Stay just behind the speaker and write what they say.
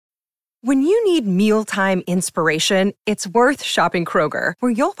When you need mealtime inspiration, it's worth shopping Kroger,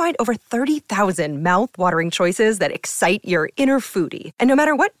 where you'll find over 30,000 mouth-watering choices that excite your inner foodie. And no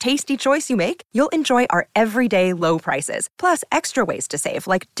matter what tasty choice you make, you'll enjoy our everyday low prices, plus extra ways to save,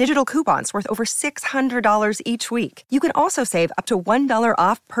 like digital coupons worth over $600 each week. You can also save up to $1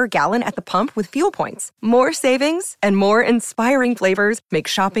 off per gallon at the pump with fuel points. More savings and more inspiring flavors make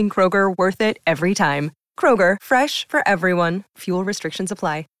shopping Kroger worth it every time. Kroger, fresh for everyone. Fuel restrictions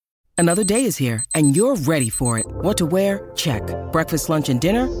apply. Another day is here, and you're ready for it. What to wear? Check. Breakfast, lunch, and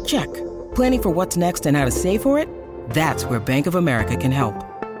dinner? Check. Planning for what's next and how to save for it? That's where Bank of America can help.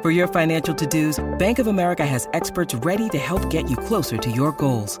 For your financial to-dos, Bank of America has experts ready to help get you closer to your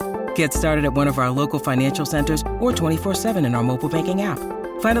goals. Get started at one of our local financial centers or 24/7 in our mobile banking app.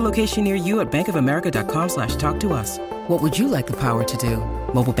 Find a location near you at bankofamerica.com/talktous. What would you like the power to do?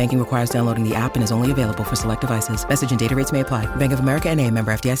 Mobile banking requires downloading the app and is only available for select devices. Message and data rates may apply. Bank of America N.A.,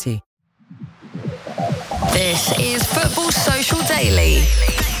 member FDIC. This is Football Social Daily.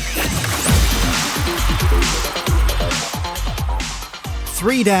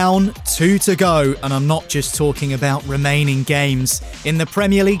 3 down, 2 to go, and I'm not just talking about remaining games in the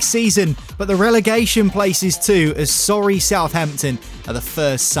Premier League season, but the relegation places too, as sorry Southampton are the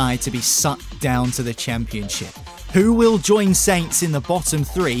first side to be sucked down to the Championship. Who will join Saints in the bottom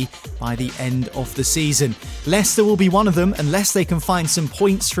 3 by the end of the season? Leicester will be one of them unless they can find some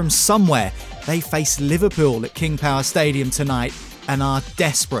points from somewhere. They face Liverpool at King Power Stadium tonight and are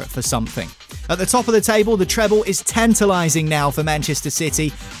desperate for something. At the top of the table, the treble is tantalising now for Manchester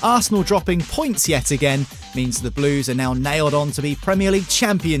City. Arsenal dropping points yet again means the Blues are now nailed on to be Premier League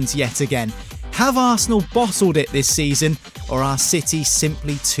champions yet again. Have Arsenal bottled it this season, or are City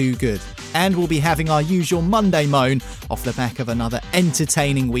simply too good? And we'll be having our usual Monday moan off the back of another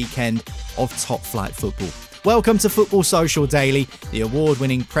entertaining weekend of top-flight football. Welcome to Football Social Daily, the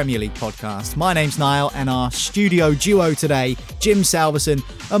award-winning Premier League podcast. My name's Niall, and our studio duo today, Jim Salverson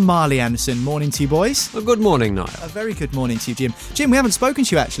and Marley Anderson. Morning to you, boys. Well, good morning, Niall. A very good morning to you, Jim. Jim, we haven't spoken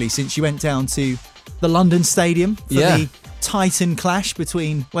to you, actually, since you went down to the London Stadium for the Titan clash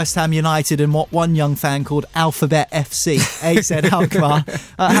between West Ham United and what one young fan called Alphabet FC, AZ Alkmaar.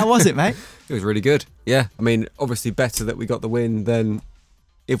 How was it, mate? It was really good. Yeah, I mean, obviously better that we got the win than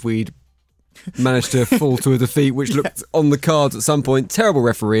if we'd managed to fall to a defeat, which looked on the cards at some point. Terrible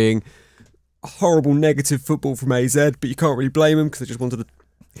refereeing, horrible negative football from AZ, but you can't really blame them because they just wanted to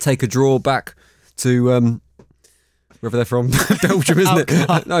take a draw back to wherever they're from. Belgium, isn't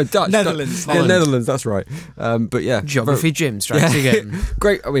it? No, Dutch. Netherlands. Yeah, Netherlands, that's right. But yeah. Geography Jim strikes again.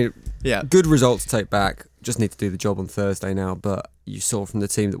 Great, I mean, good result to take back. Just need to do the job on Thursday now, but you saw from the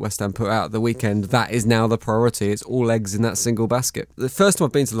team that West Ham put out at the weekend, that is now the priority. It's all eggs in that single basket. The first time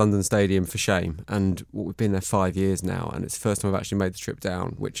I've been to London Stadium, for shame, and we've been there 5 years now, and it's the first time I've actually made the trip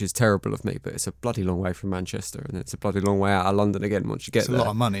down, which is terrible of me, but it's a bloody long way from Manchester, and it's a bloody long way out of London again once you get there. It's a lot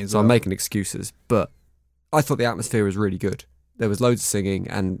of money as well. well. I'm making excuses, but I thought the atmosphere was really good. There was loads of singing,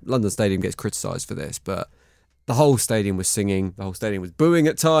 and London Stadium gets criticised for this, but the whole stadium was singing, the whole stadium was booing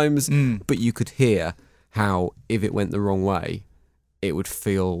at times, but you could hear how, if it went the wrong way, it would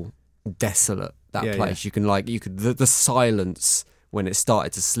feel desolate, that place. Yeah. You could the silence when it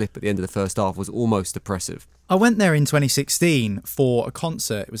started to slip at the end of the first half was almost oppressive. I went there in 2016 for a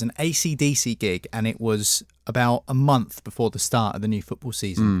concert. It was an AC/DC gig, and it was about a month before the start of the new football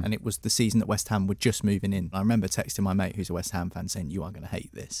season, and it was the season that West Ham were just moving in. I remember texting my mate who's a West Ham fan saying, "You are going to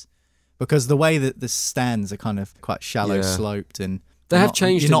hate this," because the way that the stands are kind of quite shallow sloped, and they have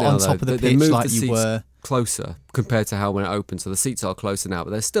changed. You're not now, on top of the pitch like you were closer compared to how when it opened. So the seats are closer now, but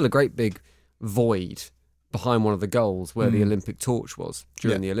there's still a great big void behind one of the goals where the Olympic torch was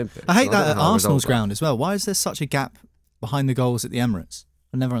during the Olympics. I hate that at Arsenal's ground as well. Why is there such a gap behind the goals at the Emirates?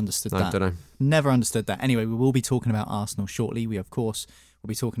 I never understood that. I don't know. Never understood that. Anyway, we will be talking about Arsenal shortly. We, of course, will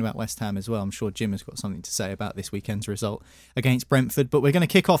be talking about West Ham as well. I'm sure Jim has got something to say about this weekend's result against Brentford. But we're going to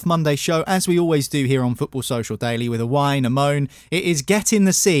kick off Monday's show, as we always do here on Football Social Daily, with a whine, a moan. It is Get in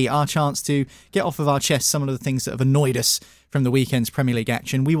the Sea, our chance to get off of our chest some of the things that have annoyed us from the weekend's Premier League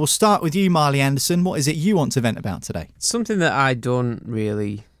action. We will start with you, Marley Anderson. What is it you want to vent about today? Something that I don't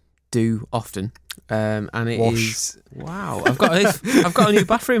really do often. And it is wow. I've got a new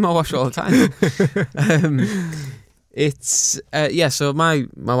bathroom I wash all the time. So my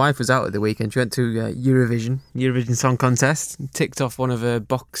wife was out at the weekend. She went to Eurovision Song Contest, ticked off one of her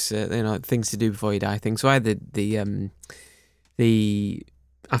box things to do before you die thing. So I had the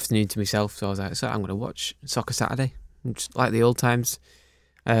afternoon to myself. So I was like, I'm going to watch Soccer Saturday, just like the old times.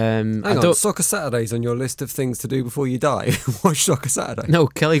 Hang on, Soccer Saturday's on your list of things to do before you die. Watch Soccer Saturday. No,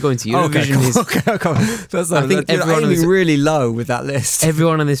 Kelly going to Eurovision is... I think everyone aiming really low with that list.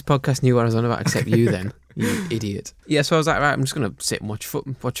 Everyone on this podcast knew what I was on about, except you then, you idiot. Yeah, so I was like, right, I'm just going to sit and watch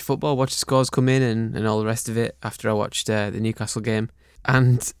football, watch the scores come in and all the rest of it after I watched the Newcastle game.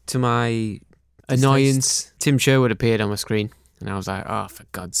 And to my annoyance, Tim Sherwood appeared on my screen. And I was like, oh, for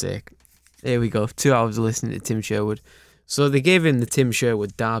God's sake. Here we go, 2 hours of listening to Tim Sherwood. So they gave him the Tim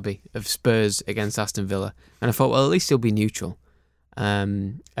Sherwood derby of Spurs against Aston Villa. And I thought, well, at least he'll be neutral.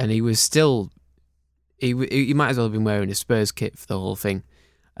 And he was still... He might as well have been wearing a Spurs kit for the whole thing.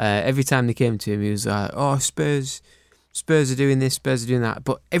 Every time they came to him, he was like, oh, Spurs are doing this, Spurs are doing that.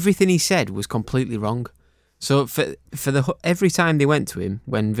 But everything he said was completely wrong. So for every time they went to him,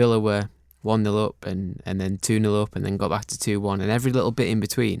 when Villa were 1-0 up and then 2-0 up and then got back to 2-1, and every little bit in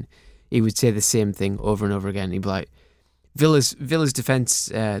between, he would say the same thing over and over again. He'd be like, Villa's defence,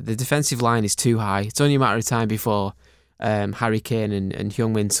 the defensive line is too high. It's only a matter of time before Harry Kane and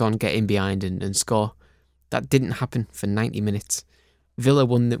Heung-min Son get in behind and score. That didn't happen for 90 minutes. Villa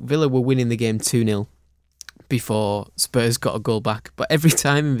were winning the game 2-0 before Spurs got a goal back. But every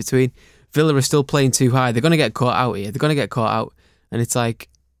time in between, Villa are still playing too high. They're going to get caught out here. They're going to get caught out. And it's like,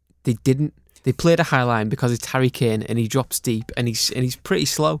 they didn't. They played a high line because it's Harry Kane and he drops deep and he's pretty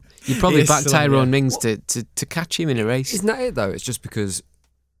slow. You'd probably back Tyrone Mings to catch him in a race. Isn't that it though? It's just because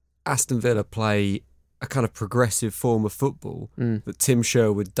Aston Villa play a kind of progressive form of football that Tim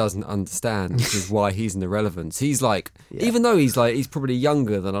Sherwood doesn't understand, which is why he's in irrelevance. He's like, even though he's probably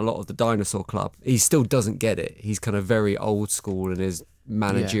younger than a lot of the dinosaur club, he still doesn't get it. He's kind of very old school in his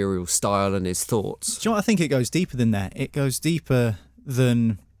managerial style and his thoughts. Do you know what? I think it goes deeper than that. It goes deeper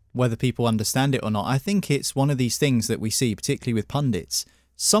than whether people understand it or not. I think it's one of these things that we see, particularly with pundits.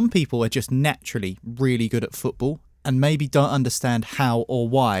 Some people are just naturally really good at football and maybe don't understand how or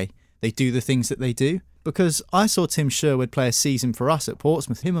why they do the things that they do. Because I saw Tim Sherwood play a season for us at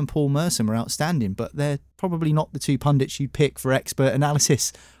Portsmouth. Him and Paul Merson were outstanding, but they're probably not the two pundits you'd pick for expert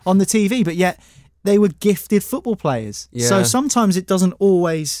analysis on the TV, but yet they were gifted football players. Yeah. So sometimes it doesn't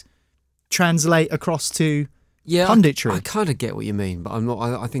always translate across to punditry. I kind of get what you mean, but I'm not.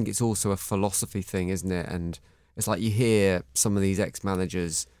 I think it's also a philosophy thing, isn't it? And it's like you hear some of these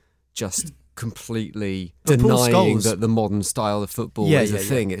ex-managers just completely denying that the modern style of football is a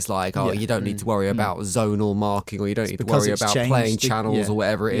thing. It's like, you don't need to worry about zonal marking, or you don't need to worry about playing channels or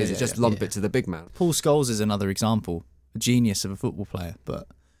whatever it is. Just lump it to the big man. Paul Scholes is another example, a genius of a football player, but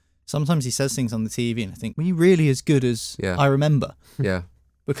sometimes he says things on the TV and I think, were you really as good as I remember? Yeah.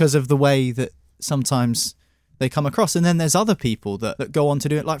 Because of the way that sometimes they come across. And then there's other people that go on to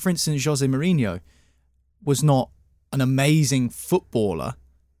do it. Like, for instance, Jose Mourinho was not an amazing footballer,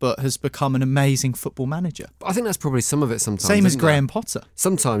 but has become an amazing football manager. I think that's probably some of it sometimes. Same as Graham Potter.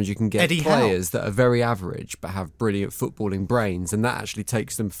 Sometimes you can get players that are very average but have brilliant footballing brains, and that actually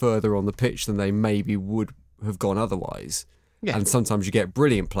takes them further on the pitch than they maybe would have gone otherwise. Yeah. And sometimes you get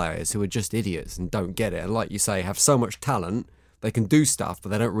brilliant players who are just idiots and don't get it. And like you say, have so much talent, they can do stuff, but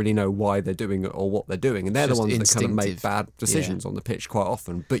they don't really know why they're doing it or what they're doing. And they're the ones that kind of make bad decisions on the pitch quite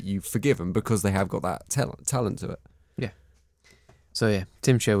often, but you forgive them because they have got that talent to it. So yeah,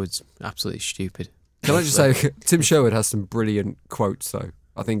 Tim Sherwood's absolutely stupid. Can I just say, Tim Sherwood has some brilliant quotes though.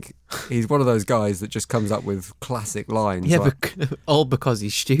 I think he's one of those guys that just comes up with classic lines. Yeah, but all because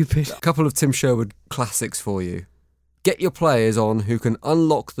he's stupid. A couple of Tim Sherwood classics for you. Get your players on who can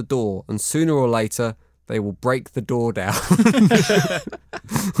unlock the door, and sooner or later they will break the door down.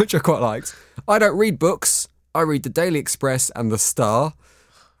 Which I quite liked. I don't read books. I read the Daily Express and the Star,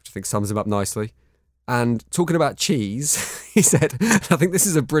 which I think sums him up nicely. And talking about cheese, he said, I think this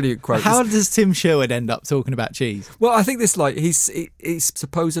is a brilliant quote. How does Tim Sherwood end up talking about cheese? Well, I think this, like, he's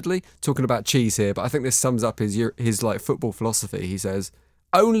supposedly talking about cheese here, but I think this sums up his like football philosophy. He says,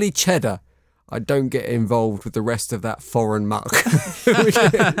 only cheddar. I don't get involved with the rest of that foreign muck.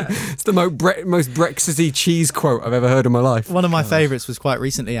 It's the most Brexity cheese quote I've ever heard in my life. One of my favourites was quite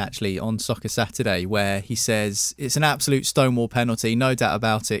recently, actually, on Soccer Saturday, where he says, it's an absolute stonewall penalty, no doubt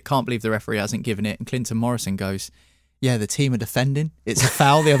about it. Can't believe the referee hasn't given it. And Clinton Morrison goes, yeah, the team are defending. It's a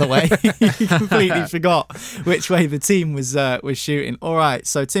foul the other way. He completely forgot which way the team was shooting. All right,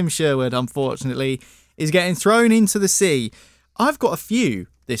 so Tim Sherwood, unfortunately, is getting thrown into the sea. I've got a few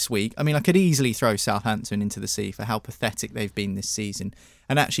this week. I mean, I could easily throw Southampton into the sea for how pathetic they've been this season.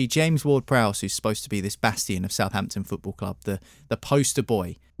 And actually, James Ward-Prowse, who's supposed to be this bastion of Southampton Football Club, the poster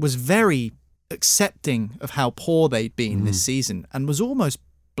boy, was very accepting of how poor they'd been this season and was almost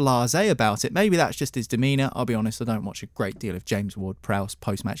blasé about it. Maybe that's just his demeanour. I'll be honest, I don't watch a great deal of James Ward-Prowse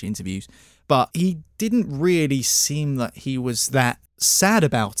post-match interviews, but he didn't really seem that he was that sad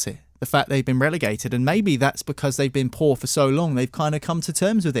about it, the fact they've been relegated, and maybe that's because they've been poor for so long. They've kind of come to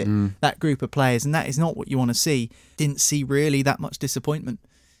terms with it, that group of players, and that is not what you want to see. Didn't see really that much disappointment.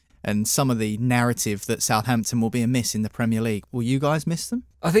 And some of the narrative that Southampton will be a miss in the Premier League. Will you guys miss them?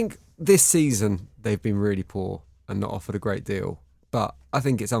 I think this season they've been really poor and not offered a great deal. But I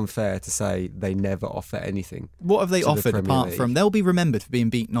think it's unfair to say they never offer anything. What have they offered apart from... They'll be remembered for being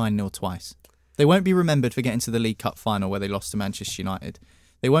beat 9-0 twice. They won't be remembered for getting to the League Cup final where they lost to Manchester United.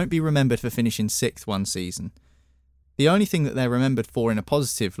 They won't be remembered for finishing 6th one season. The only thing that they're remembered for in a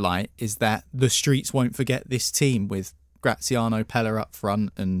positive light is that the streets won't forget this team with Graziano Pella up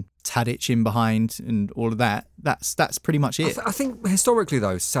front and Tadic in behind and all of that. That's pretty much it. I think historically,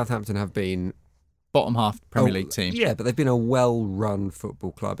 though, Southampton have been... bottom half Premier League team. Yeah, but they've been a well-run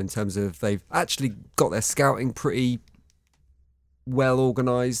football club in terms of they've actually got their scouting pretty well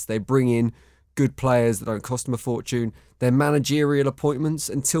organised. They bring in good players that don't cost them a fortune. Their managerial appointments,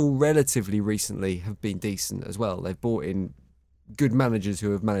 until relatively recently, have been decent as well. They've brought in good managers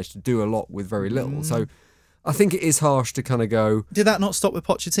who have managed to do a lot with very little. So I think it is harsh to kind of go... Did that not stop with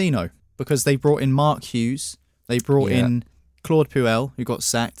Pochettino? Because they brought in Mark Hughes, they brought in Claude Puel, who got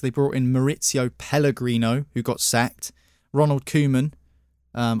sacked. They brought in Maurizio Pellegrino, who got sacked. Ronald Koeman,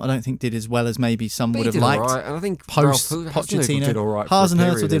 I don't think did as well as maybe some would have liked. Right. And I think post Pochettino, did all right.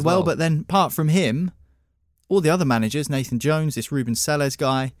 Hasenhüttl did well, but then apart from him, all the other managers, Nathan Jones, this Ruben Selles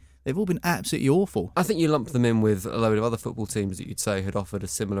guy, they've all been absolutely awful. I think you lump them in with a load of other football teams that you'd say had offered a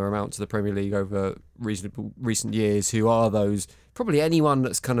similar amount to the Premier League over recent years, who are those, probably anyone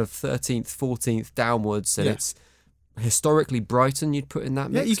that's kind of 13th, 14th downwards, and it's historically Brighton you'd put in that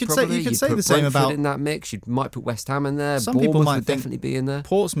mix. Yeah, you could you'd say put the same Brentford about in that mix. You might put West Ham in there. Some Bournemouth people might would definitely be in there.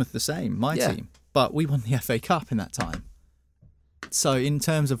 Portsmouth the same, my team, but we won the FA Cup in that time. So in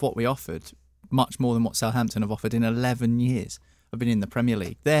terms of what we offered, much more than what Southampton have offered in 11 years of being in the Premier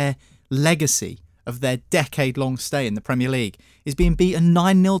League. Their legacy of their decade-long stay in the Premier League is being beaten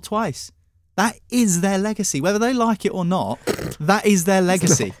 9-0 twice. That is their legacy. Whether they like it or not, that is their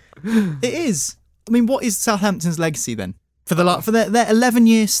legacy. It is. I mean, what is Southampton's legacy then? For their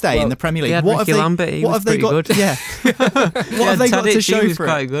 11-year stay in the Premier League, what have they got? Good. Yeah. What have they got to show for it?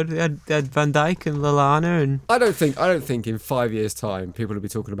 Quite good. They had Van Dijk and Lallana, and I don't think in 5 years' time people will be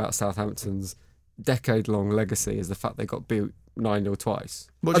talking about Southampton's decade-long legacy as the fact they got beat 9-0 twice.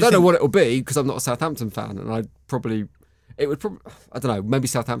 I don't know what it'll be because I'm not a Southampton fan, and I don't know. Maybe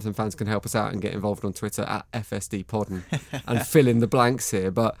Southampton fans can help us out and get involved on Twitter at FSD Pod and fill in the blanks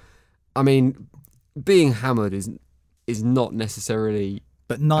here. But I mean, being hammered is not necessarily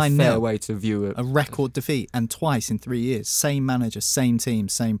a fair way to view a record defeat, and twice in 3 years. Same manager, same team,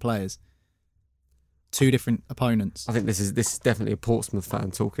 same players. 2 different opponents. I think this is definitely a Portsmouth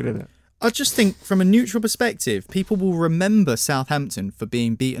fan talking, isn't it? I just think from a neutral perspective, people will remember Southampton for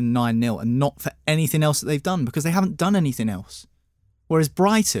being beaten 9-0 and not for anything else that they've done, because they haven't done anything else. Whereas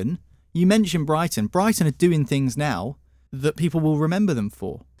Brighton, you mentioned Brighton are doing things now that people will remember them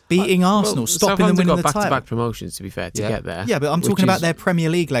for. Beating Arsenal, stopping them winning the title. Got back-to-back promotions, to be fair, to get there. Yeah, but I'm talking about their Premier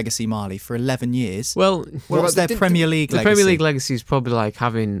League legacy, Marley, for 11 years. Well, what's their Premier League legacy? The Premier League legacy is probably like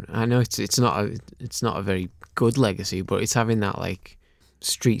having... I know it's not a very good legacy, but it's having that, like,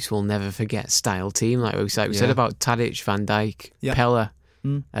 streets will never forget style team, like we said about Tadic, Van Dijk, Pella,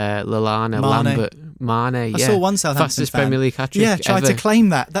 Lallana, Lambert, Mane. I saw one Southampton fastest fan, Premier League hat-trick tried to claim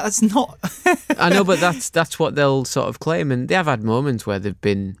that. That's not... I know, but that's what they'll sort of claim, and they have had moments where they've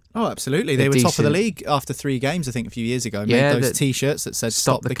been... Oh, absolutely. They were top of the league after 3 games, I think, a few years ago. Made those T-shirts that said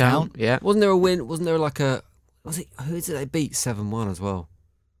 "Stop the count." Yeah. Wasn't there a win? Wasn't there like a... Who did they beat 7-1 as well?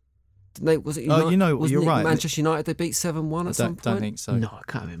 Was it United? You're right. Manchester United, they beat 7-1 at some point? Don't think so. No, I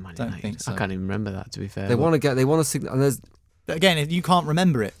can't remember. Don't think so. I can't even remember that, to be fair. They want to signal... And there's... Again, you can't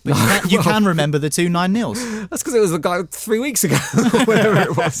remember it, but you can remember the 2 9-0s. That's because it was a guy 3 weeks ago, or whatever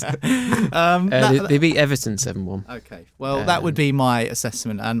it was. They beat Everton 7-1. Okay, well, that would be my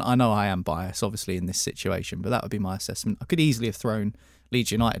assessment, and I know I am biased, obviously, in this situation, but that would be my assessment. I could easily have thrown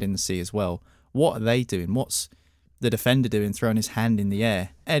Leeds United in the sea as well. What are they doing? What's the defender doing, throwing his hand in the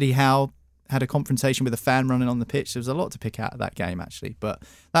air? Eddie Howe had a confrontation with a fan running on the pitch. There was a lot to pick out of that game, actually, but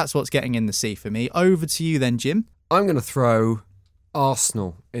that's what's getting in the sea for me. Over to you then, Jim. I'm going to throw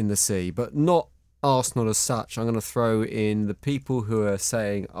Arsenal in the sea, but not Arsenal as such. I'm going to throw in the people who are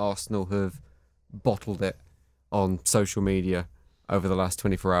saying Arsenal have bottled it on social media over the last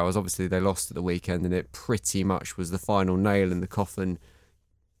 24 hours. Obviously, they lost at the weekend, and it pretty much was the final nail in the coffin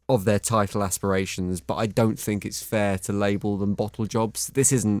of their title aspirations, but I don't think it's fair to label them bottle jobs.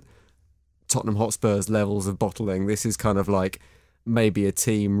 This isn't Tottenham Hotspur's levels of bottling. This is kind of like maybe a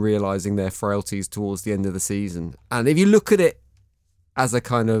team realising their frailties towards the end of the season. And if you look at it as a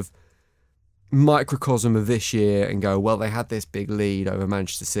kind of microcosm of this year and go, well, they had this big lead over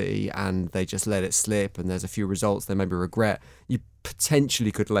Manchester City and they just let it slip and there's a few results they maybe regret, you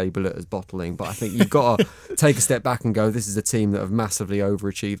potentially could label it as bottling. But I think you've got to take a step back and go, this is a team that have massively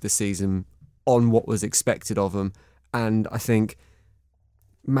overachieved this season on what was expected of them. And I think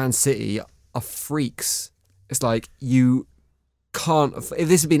Man City are freaks. It's like you can't... If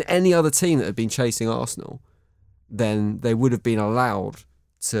this had been any other team that had been chasing Arsenal, then they would have been allowed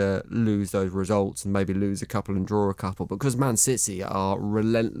to lose those results and maybe lose a couple and draw a couple. Because Man City are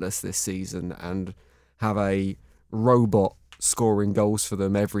relentless this season and have a robot scoring goals for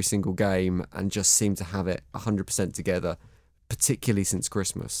them every single game and just seem to have it 100% together, particularly since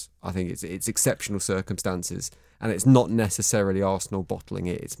Christmas. I think it's exceptional circumstances, and it's not necessarily Arsenal bottling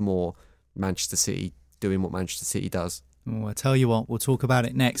it. It's more Manchester City doing what Manchester City does. Oh, I tell you what, we'll talk about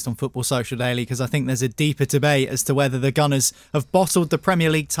it next on Football Social Daily, because I think there's a deeper debate as to whether the Gunners have bottled the Premier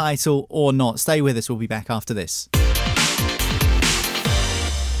League title or not. Stay with us, we'll be back after this.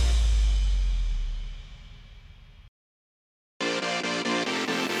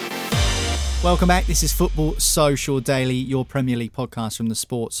 Welcome back. This is Football Social Daily, your Premier League podcast from the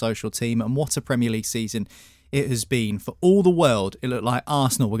Sports Social team. And what a Premier League season it has been. For all the world, it looked like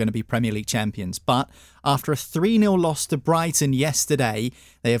Arsenal were going to be Premier League champions. But after a 3-0 loss to Brighton yesterday,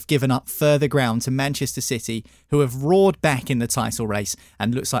 they have given up further ground to Manchester City, who have roared back in the title race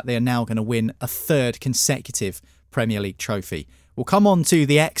and looks like they are now going to win a third consecutive Premier League trophy. We'll come on to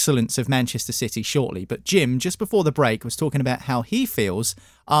the excellence of Manchester City shortly, but Jim, just before the break, was talking about how he feels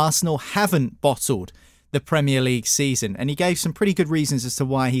Arsenal haven't bottled the Premier League season, and he gave some pretty good reasons as to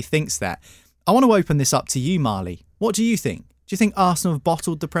why he thinks that. I want to open this up to you, Marley. What do you think? Do you think Arsenal have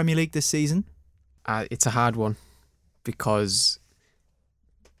bottled the Premier League this season? It's a hard one, because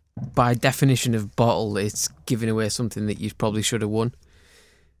by definition of bottle, it's giving away something that you probably should have won.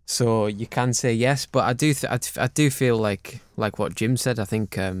 So you can say yes, but I do feel like what Jim said. I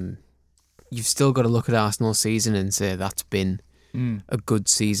think you've still got to look at Arsenal's season and say that's been a good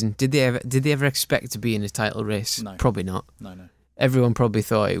season. Did they ever expect to be in a title race? No. Probably not. No. Everyone probably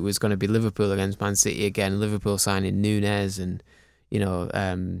thought it was going to be Liverpool against Man City again. Liverpool signing Núñez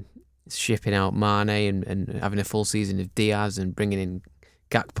and shipping out Mane and having a full season of Diaz and bringing in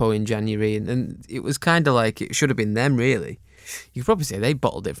Gakpo in January, and it was kind of like it should have been them, really. You could probably say they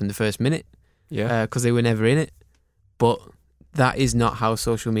bottled it from the first minute, because they were never in it. But that is not how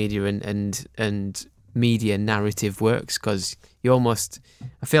social media and media narrative works, because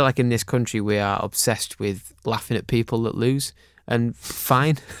I feel like in this country we are obsessed with laughing at people that lose. And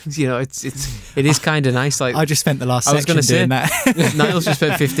fine, it is kind of nice. Like, I just spent the last section doing that. Niles just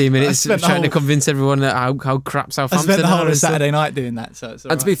spent 15 minutes trying to convince everyone that how crap Southampton are. I spent the whole of Saturday night doing that. So it's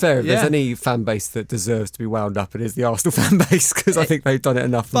all and to be fair, if there's any fan base that deserves to be wound up, it is the Arsenal fan base, because I think they've done it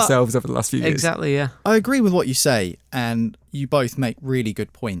enough themselves over the last few years. Exactly, yeah. I agree with what you say, and you both make really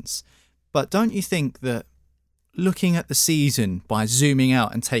good points. But don't you think that looking at the season by zooming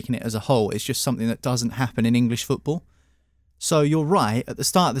out and taking it as a whole is just something that doesn't happen in English football? So you're right, at the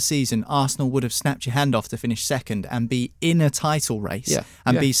start of the season, Arsenal would have snapped your hand off to finish second and be in a title race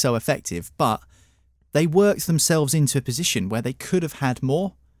and be so effective. But they worked themselves into a position where they could have had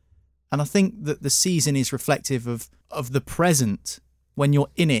more. And I think that the season is reflective of the present when you're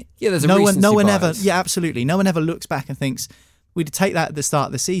in it. Yeah, there's no one ever. Yeah, absolutely. No one ever looks back and thinks, we'd take that at the start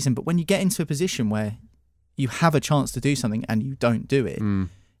of the season. But when you get into a position where you have a chance to do something and you don't do it,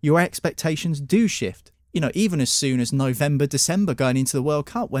 your expectations do shift. Even as soon as November, December going into the World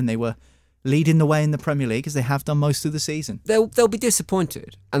Cup, when they were leading the way in the Premier League, as they have done most of the season. They'll be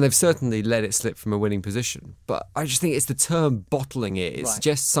disappointed, and they've certainly let it slip from a winning position. But I just think it's the term bottling it. It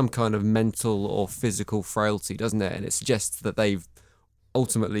suggests some kind of mental or physical frailty, doesn't it? And it suggests that they've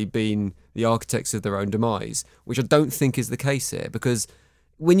ultimately been the architects of their own demise, which I don't think is the case here, because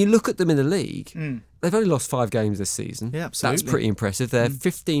when you look at them in the league, they've only lost 5 games this season. Yeah, absolutely. That's pretty impressive. They're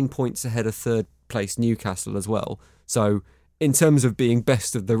 15 points ahead of third place Newcastle as well. So in terms of being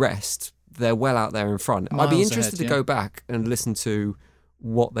best of the rest, they're well out there in front. Miles I'd be interested ahead, to go back and listen to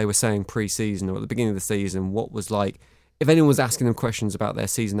what they were saying pre-season or at the beginning of the season, what was like, if anyone was asking them questions about their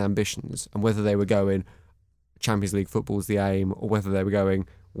season ambitions and whether they were going, Champions League football's the aim, or whether they were going,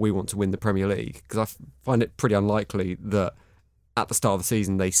 we want to win the Premier League. Because I find it pretty unlikely that at the start of the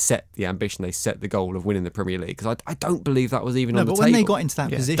season they set the ambition, they set the goal of winning the Premier League, because I don't believe that was even on the table. But when they got into that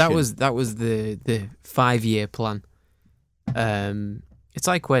position, that was the 5-year plan. It's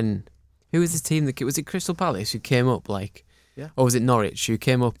like when who was the team that was it Crystal Palace who came up like, Yeah. or was it Norwich who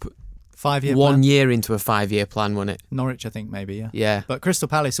came up 5-year 1 plan. year into a 5-year plan, wasn't it? Norwich, I think, maybe, yeah. Yeah, But Crystal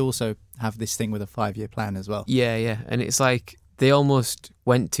Palace also have this thing with a 5-year plan as well. yeah, and it's like they almost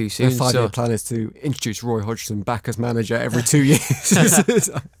went too soon. Their 5-year so, plan is to introduce Roy Hodgson back as manager every 2 years.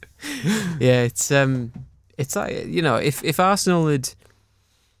 yeah, it's like, if Arsenal had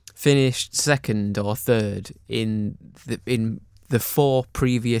finished second or third in the 4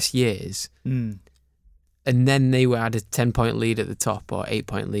 previous years, and then they had a 10-point lead at the top or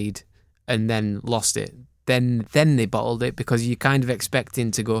 8-point lead, and then lost it, then they bottled it, because you're kind of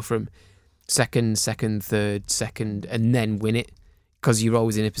expecting to go from second, third, second, and then win it, because you're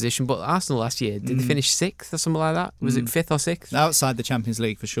always in a position. But Arsenal last year, did they finish 6th or something like that? Was it 5th or 6th? Outside the Champions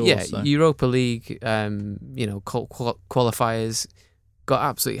League for sure. Yeah, so. Europa League, qualifiers, got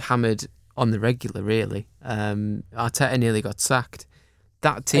absolutely hammered on the regular, really. Arteta nearly got sacked.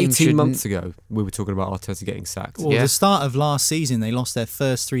 That team 18 months ago, we were talking about Arteta getting sacked. Well, the start of last season, they lost their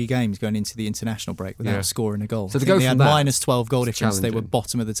first 3 games going into the international break without scoring a goal. So I to think go they from had that, minus 12 goal difference. They were challenging.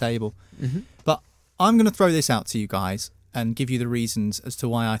 bottom of the table. But I'm going to throw this out to you guys and give you the reasons as to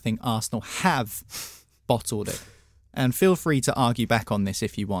why I think Arsenal have bottled it. And feel free to argue back on this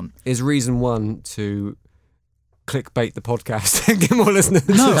if you want. Is reason 1 to clickbait the podcast and get more listeners?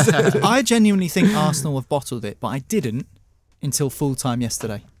 No, I genuinely think Arsenal have bottled it, but I didn't until full time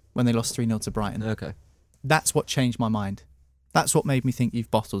yesterday when they lost 3-0 to Brighton. Okay. That's what changed my mind. That's what made me think you've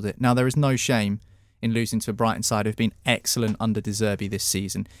bottled it. Now, there is no shame in losing to a Brighton side who've been excellent under De Zerbi this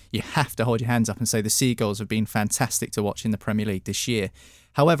season. You have to hold your hands up and say the Seagulls have been fantastic to watch in the Premier League this year.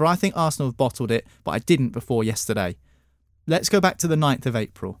 However, I think Arsenal have bottled it, but I didn't before yesterday. Let's go back to the 9th of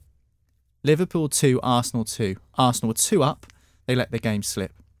April. Liverpool 2, Arsenal 2. Arsenal were 2 up. They let the game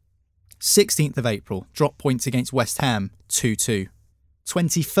slip. 16th of April, drop points against West Ham, 2-2.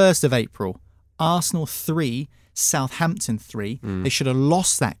 21st of April, Arsenal 3, Southampton 3. They should have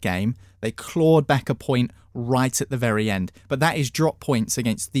lost that game. They clawed back a point right at the very end. But that is drop points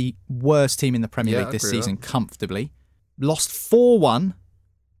against the worst team in the Premier League this season, comfortably. Lost 4-1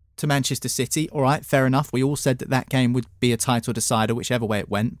 to Manchester City. All right, fair enough. We all said that game would be a title decider, whichever way it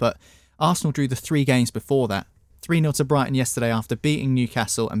went. But Arsenal drew the 3 games before that. 3-0 to Brighton yesterday after beating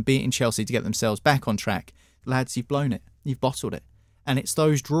Newcastle and beating Chelsea to get themselves back on track. Lads, you've blown it. You've bottled it. And it's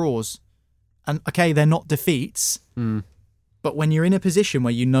those draws. And okay, they're not defeats, but when you're in a position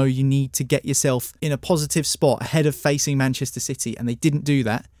where you know you need to get yourself in a positive spot ahead of facing Manchester City, and they didn't do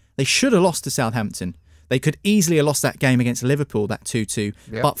that, they should have lost to Southampton. They could easily have lost that game against Liverpool, that 2-2,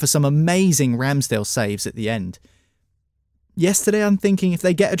 but for some amazing Ramsdale saves at the end. Yesterday, I'm thinking if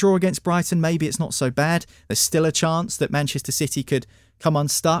they get a draw against Brighton, maybe it's not so bad. There's still a chance that Manchester City could come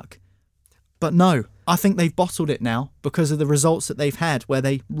unstuck. But no, I think they've bottled it now because of the results that they've had where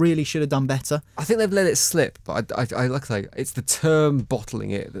they really should have done better. I think they've let it slip, but I like to say it's the term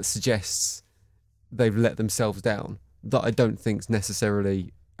bottling it that suggests they've let themselves down that I don't think is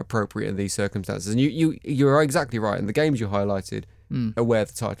necessarily appropriate in these circumstances. And you're exactly right. In the games you highlighted are where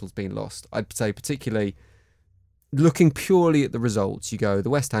the title's been lost. I'd say particularly looking purely at the results, you go the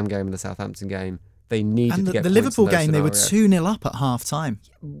West Ham game and the Southampton game, they needed and to get the points Liverpool in those game, they were scenarios. 2-0 up at half time.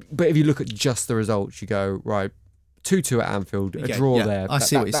 But if you look at just the results, you go, right, 2-2 at Anfield, a draw there. I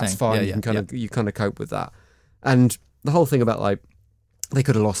see what you're that's saying. fine. You kind of cope with that. And the whole thing about like they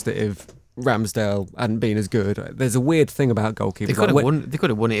could have lost it if Ramsdale hadn't been as good. There's a weird thing about goalkeepers. They could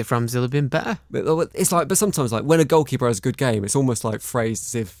have won it if Ramsdale had been better. It's like, but sometimes like when a goalkeeper has a good game, it's almost like phrased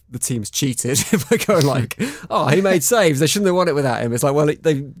as if the team's cheated. If they go like, oh, he made saves, they shouldn't have won it without him. It's like, well,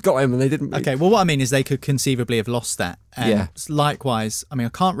 they got him and they didn't. Okay, well, what I mean is they could conceivably have lost that. And likewise, I mean,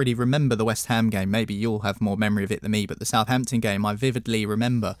 I can't really remember the West Ham game. Maybe you'll have more memory of it than me, but the Southampton game, I vividly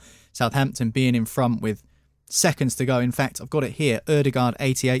remember Southampton being in front with seconds to go. In fact, I've got it here. Odegaard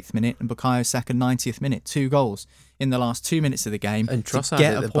 88th minute and Bukayo Saka 90th minute. 2 goals in the last 2 minutes of the game. And Trossard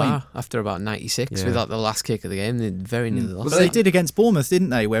get at a the point. bar after about 96 without the last kick of the game. They very nearly lost. But they did against Bournemouth, didn't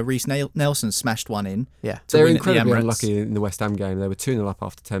they? Where Reece Nelson smashed one in. Yeah. They were win at the incredibly Emirates. unlucky in the West Ham game. They were 2-0 up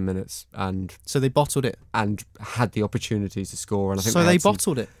after 10 minutes and So they bottled it. had the opportunity to score. And I think So they had some-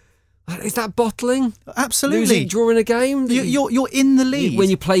 bottled it. Is that bottling? Absolutely. Drawing a game? You're in the lead. When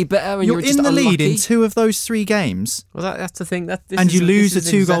you play better and you're just in the lead unlucky? in 2 of those 3 games. Well, that's the thing. And you lose a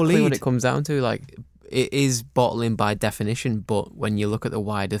 2-goal exactly lead. When it comes down to like, it is bottling by definition. But when you look at the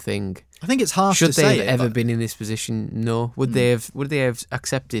wider thing, I think it's harsh should to say they it, have ever but- been in this position? No. Would they have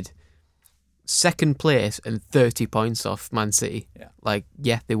accepted second place and 30 points off Man City? Yeah. Like,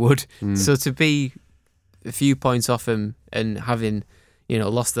 yeah, they would. So to be a few points off them and having,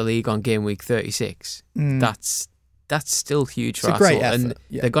 lost the league on game week 36, that's that's still huge for It's a great Arsenal. effort,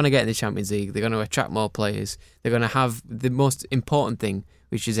 And they're going to get in the Champions League. They're going to attract more players. They're going to have the most important thing,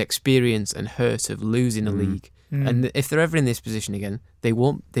 which is experience and hurt of losing a league. And if they're ever in this position again, they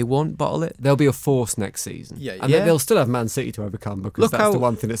won't bottle it. There'll be a force next season. And they'll still have Man City to overcome, because that's the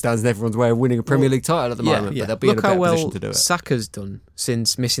one thing that stands in everyone's way of winning a Premier League title at the moment. But they'll be in a better position to do it. Saka's done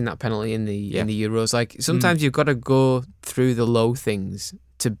since missing that penalty in the Euros. Like, sometimes you've got to go through the low things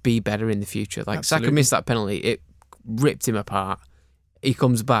to be better in the future. Like, Saka missed that penalty, it ripped him apart. He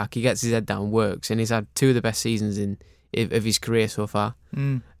comes back, he gets his head down, works, and he's had two of the best seasons of his career so far.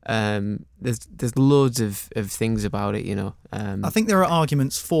 There's loads of things about it, you know. I think there are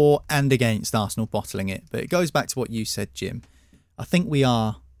arguments for and against Arsenal bottling it, but it goes back to what you said, Jim. I think we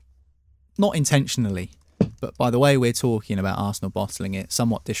are, not intentionally, but by the way we're talking about Arsenal bottling it,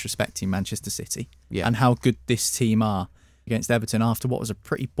 somewhat disrespecting Manchester City and how good this team are against Everton after what was a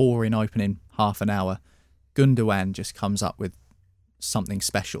pretty boring opening half an hour. Gundogan just comes up with something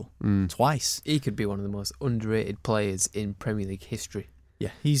special twice. He could be one of the most underrated players in Premier League history. Yeah,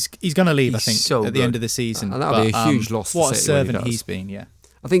 he's going to leave, I think, at the end of the season. And that'll be a huge loss for City. What a servant he's been, yeah.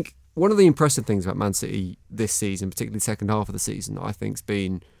 I think one of the impressive things about Man City this season, particularly the second half of the season, I think has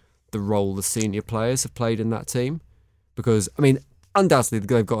been the role the senior players have played in that team. Because, I mean, undoubtedly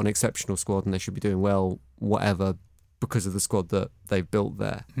they've got an exceptional squad and they should be doing well, whatever, because of the squad that they've built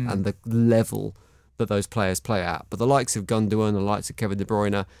there and the level that those players play at. But the likes of Gundogan, the likes of Kevin De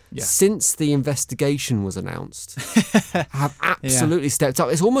Bruyne, since the investigation was announced, have absolutely stepped up.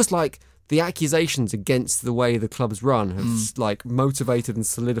 It's almost like the accusations against the way the club's run have like motivated and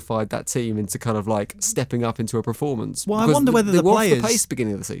solidified that team into kind of like stepping up into a performance. Well, I wonder whether the players, the pace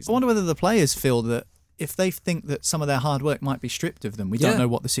beginning of the season. I wonder whether the players feel that if they think that some of their hard work might be stripped of them. We don't know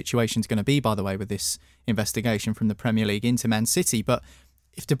what the situation's going to be, by the way, with this investigation from the Premier League into Man City. But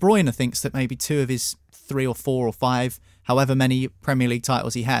if De Bruyne thinks that maybe 2 of his 3 or 4 or 5, however many Premier League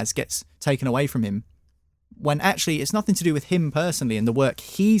titles he has, gets taken away from him, when actually it's nothing to do with him personally and the work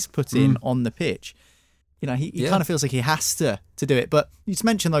he's put in on the pitch. You know, he kind of feels like he has to do it. But you just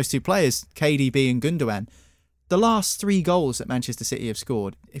mentioned those 2 players, KDB and Gundogan. The last 3 goals that Manchester City have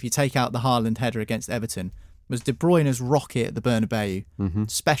scored, if you take out the Haaland header against Everton, was De Bruyne's rocket at the Bernabeu,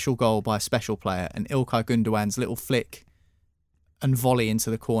 special goal by a special player, and Ilkay Gundogan's little flick and volley into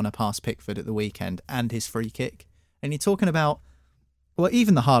the corner past Pickford at the weekend, and his free kick. And you're talking about, well,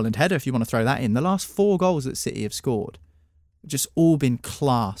 even the Haaland header, if you want to throw that in, the last 4 goals that City have scored, just all been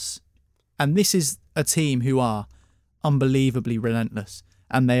class. And this is a team who are unbelievably relentless,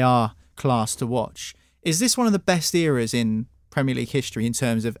 and they are class to watch. Is this one of the best eras in Premier League history in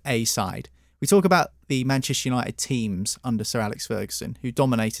terms of a side? We talk about the Manchester United teams under Sir Alex Ferguson, who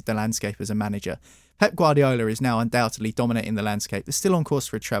dominated the landscape as a manager. Pep Guardiola is now undoubtedly dominating the landscape. They're still on course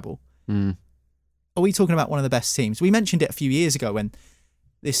for a treble. Are we talking about one of the best teams? We mentioned it a few years ago when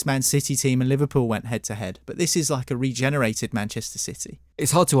this Man City team and Liverpool went head-to-head, but this is like a regenerated Manchester City.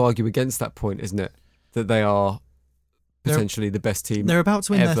 It's hard to argue against that point, isn't it? That they are potentially the best team. They're about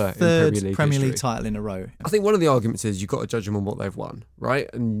to win their 3rd Premier League history. title in a row. I think one of the arguments is you've got to judge them on what they've won, right?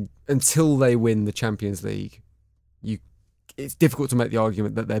 And until they win the Champions League, it's difficult to make the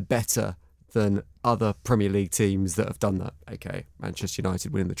argument that they're better than other Premier League teams that have done that. Okay, Manchester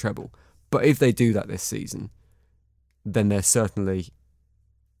United winning the treble. But if they do that this season, then they're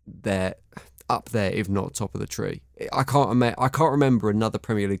up there, if not top of the tree. I can't remember another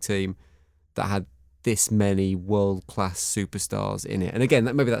Premier League team that had this many world-class superstars in it. And again,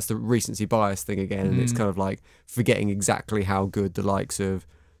 maybe that's the recency bias thing again, and it's kind of like forgetting exactly how good the likes of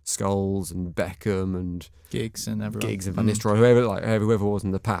Scholes and Beckham and Giggs and everyone. Giggs and Van Nistelrooy, whoever was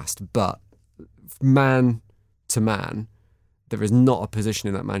in the past. But man to man, there is not a position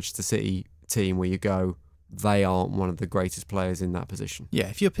in that Manchester City team where you go, they aren't one of the greatest players in that position. Yeah,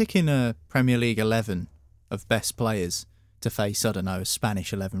 if you're picking a Premier League 11 of best players to face, I don't know, a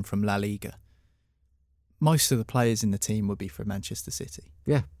Spanish 11 from La Liga, most of the players in the team would be from Manchester City.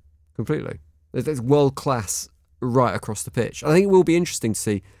 Yeah, completely. There's world class right across the pitch. I think it will be interesting to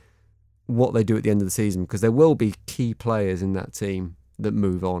see what they do at the end of the season, because there will be key players in that team that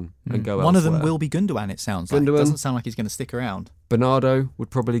move on and go elsewhere. One of them will be Gundogan, it sounds like. It doesn't sound like he's going to stick around. Bernardo would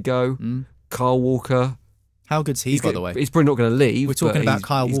probably go. Kyle Walker. How good's he, by the way? He's probably not going to leave. We're talking about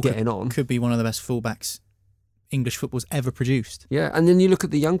Kyle Walker. Getting on. Could be one of the best fullbacks English football's ever produced. Yeah, and then you look at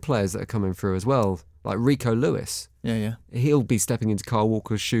the young players that are coming through as well, like Rico Lewis. Yeah. He'll be stepping into Kyle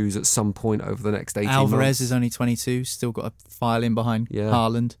Walker's shoes at some point over the next 18 months. Alvarez is only 22, still got a file in behind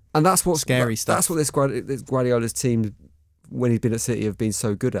Haaland. And that's what's scary stuff. That's what this Guardiola's team, when he's been at City, have been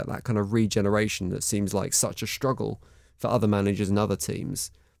so good at, that kind of regeneration that seems like such a struggle for other managers and other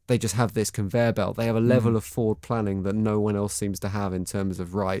teams. they just have this conveyor belt. They have a level of forward planning that no one else seems to have in terms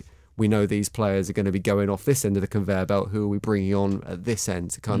of, right, we know these players are going to be going off this end of the conveyor belt. Who are we bringing on at this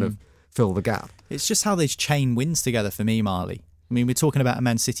end to kind of fill the gap? It's just how they chain wins together for me, Marley. I mean, we're talking about a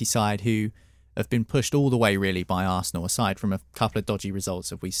Man City side who have been pushed all the way really by Arsenal, aside from a couple of dodgy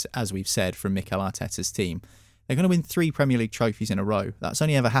results, as we've said, from Mikel Arteta's team. They're going to win 3 Premier League trophies in a row. That's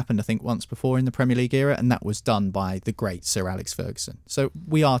only ever happened, I think, once before in the Premier League era, and that was done by the great Sir Alex Ferguson. So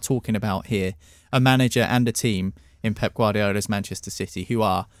we are talking about here a manager and a team in Pep Guardiola's Manchester City who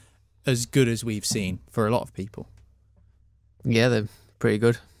are as good as we've seen for a lot of people. Yeah, they're pretty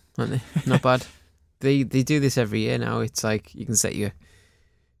good, aren't they? Not bad. They do this every year now. It's like you can set your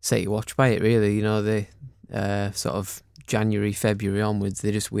watch by it, really. You know, they sort of January, February onwards,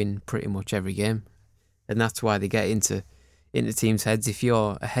 they just win pretty much every game. And that's why they get into teams' heads. If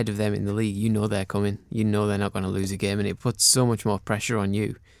you're ahead of them in the league, you know they're coming. You know they're not going to lose a game, and it puts so much more pressure on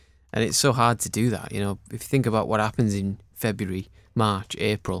you. And it's so hard to do that. You know, if you think about what happens in February, March,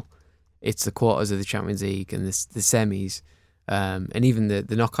 April, it's the quarters of the Champions League and the semis, and even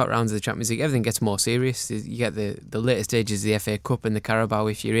the knockout rounds of the Champions League. Everything gets more serious. You get the later stages of the FA Cup and the Carabao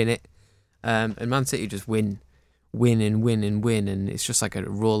if you're in it. And Man City just win, and it's just like a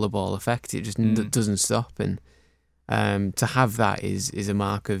rollerball effect. It just doesn't stop, and to have that is a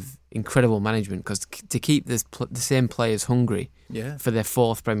mark of incredible management, because to keep the same players hungry for their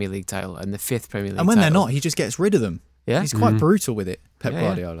 4th Premier League title and the 5th Premier League title. And when they're not, he just gets rid of them. Yeah, he's quite brutal with it, Pep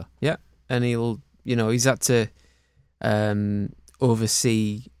Guardiola. Yeah, and he's had to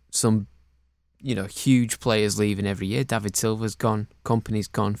oversee some huge players leaving every year. David Silva's gone, Kompany's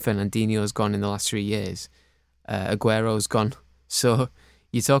gone, Fernandinho's gone in the last 3 years. Aguero's gone, so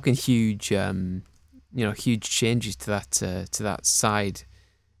you're talking huge changes to that side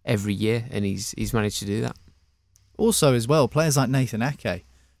every year, and he's managed to do that. Also, as well, players like Nathan Ake,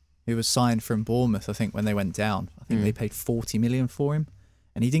 who was signed from Bournemouth, I think when they went down, I think they paid 40 million for him,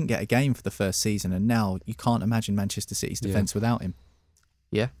 and he didn't get a game for the first season, and now you can't imagine Manchester City's defence without him.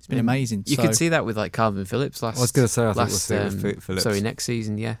 Yeah, it's been amazing. You could see that with like Calvin Phillips last. I was going to say, I think we'll see it with Phillips. Sorry, next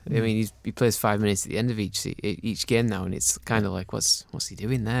season. Yeah, I mean he plays 5 minutes at the end of each game now, and it's kind of like what's he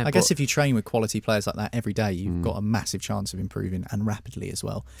doing there? I guess if you train with quality players like that every day, you've got a massive chance of improving, and rapidly as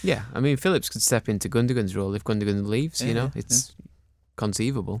well. Yeah, I mean Phillips could step into Gundogan's role if Gundogan leaves. It's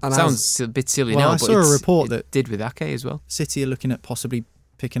conceivable. And sounds a bit silly now, but I saw a report that did with Ake as well. City are looking at possibly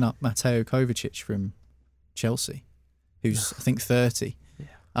picking up Mateo Kovacic from Chelsea, who's I think 30.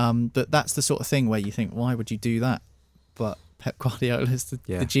 But that's the sort of thing where you think, why would you do that? But Pep Guardiola's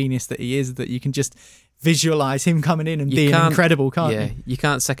the genius that he is, that you can just visualise him coming in and being incredible, can't you? You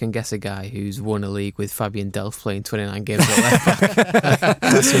can't second guess a guy who's won a league with Fabian Delph playing 29 games at left back.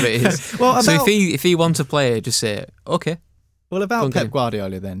 That's what it is. Well, so if he wants a player, just say, okay. Well, about Pep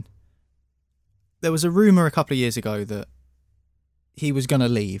Guardiola then, there was a rumour a couple of years ago that he was going to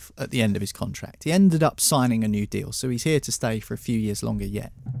leave at the end of his contract. He ended up signing a new deal, so he's here to stay for a few years longer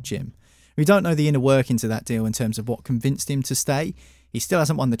yet, Jim. We don't know the inner workings of that deal in terms of what convinced him to stay. He still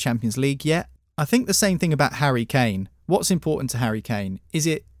hasn't won the Champions League yet. I think the same thing about Harry Kane. What's important to Harry Kane? Is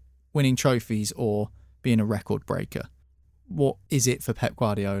it winning trophies or being a record breaker? What is it for Pep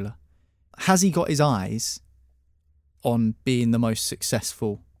Guardiola? Has he got his eyes on being the most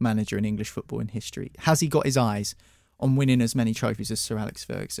successful manager in English football in history? Has he got his eyes on winning as many trophies as Sir Alex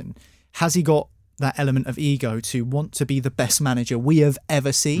Ferguson? Has he got that element of ego to want to be the best manager we have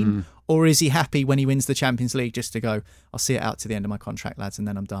ever seen? Or is he happy when he wins the Champions League just to go, I'll see it out to the end of my contract, lads, and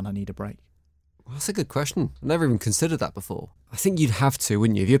then I'm done, I need a break? Well, that's a good question. I've never even considered that before. I think you'd have to,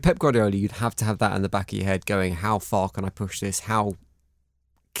 wouldn't you? If you're Pep Guardiola, you'd have to have that in the back of your head going, how far can I push this? How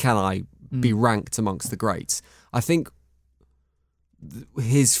can I be ranked amongst the greats? I think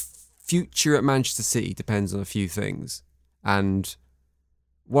his future at Manchester City depends on a few things, and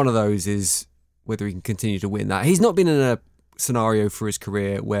one of those is whether he can continue to win that. He's not been in a scenario for his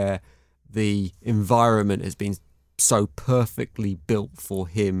career where the environment has been so perfectly built for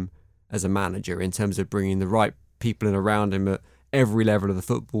him as a manager in terms of bringing the right people in around him at every level of the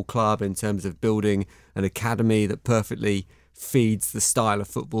football club, in terms of building an academy that perfectly feeds the style of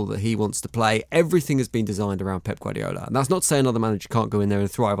football that he wants to play. Everything has been designed around Pep Guardiola. And that's not to say another manager can't go in there and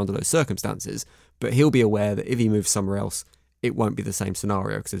thrive under those circumstances, but he'll be aware that if he moves somewhere else, it won't be the same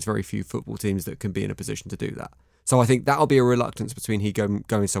scenario, because there's very few football teams that can be in a position to do that. So I think that'll be a reluctance between he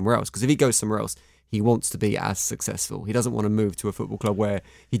going somewhere else, because if he goes somewhere else, he wants to be as successful. He doesn't want to move to a football club where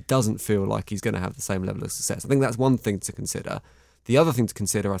he doesn't feel like he's going to have the same level of success. I think that's one thing to consider. The other thing to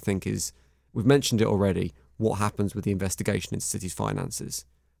consider, I think, is, we've mentioned it already, what happens with the investigation into City's finances.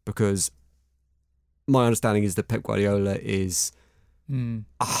 Because my understanding is that Pep Guardiola is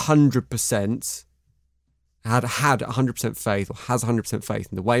 100% had 100% faith, or has 100% faith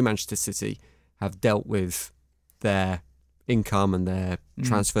in the way Manchester City have dealt with their income and their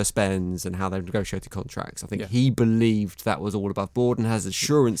transfer spends and how they've negotiated contracts. I think he believed that was all above board and has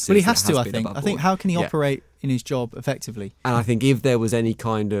assurances. Well, he has to, been I think. above I think board. how can he operate in his job effectively? And I think if there was any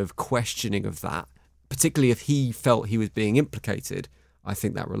kind of questioning of that, particularly if he felt he was being implicated, I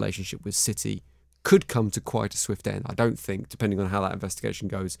think that relationship with City could come to quite a swift end. I don't think, depending on how that investigation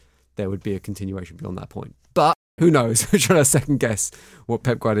goes, there would be a continuation beyond that point. But who knows? We're trying to second guess what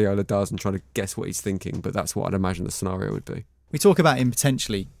Pep Guardiola does and trying to guess what he's thinking, but that's what I'd imagine the scenario would be. We talk about him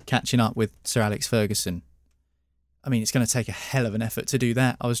potentially catching up with Sir Alex Ferguson. I mean, it's going to take a hell of an effort to do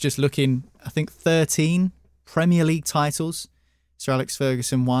that. I was just looking, I think 13 Premier League titles Sir Alex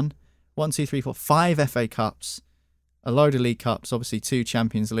Ferguson won. 1, 2, 3, 4, 5 FA Cups, a load of League Cups, obviously 2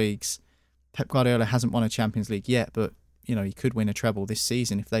 Champions Leagues. Pep Guardiola hasn't won a Champions League yet, but you know, he could win a treble this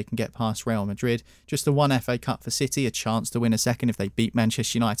season if they can get past Real Madrid. Just the 1 FA Cup for City, a chance to win a second if they beat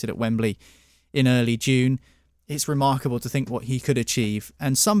Manchester United at Wembley in early June. It's remarkable to think what he could achieve.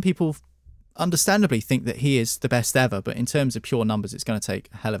 And some people understandably think that he is the best ever, but in terms of pure numbers, it's going to take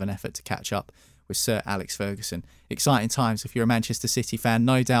a hell of an effort to catch up with Sir Alex Ferguson. Exciting times if you're a Manchester City fan,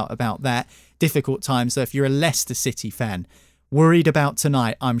 no doubt about that. Difficult times though if you're a Leicester City fan. Worried about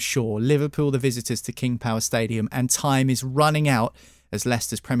tonight, I'm sure. Liverpool, the visitors to King Power Stadium, and time is running out as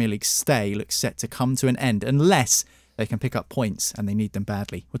Leicester's Premier League stay looks set to come to an end unless they can pick up points, and they need them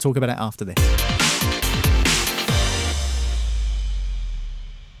badly. We'll talk about it after this.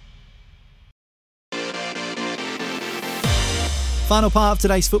 Final part of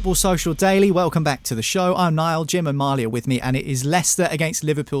today's Football Social Daily. Welcome back to the show. I'm Niall, Jim and Marley are with me, and it is Leicester against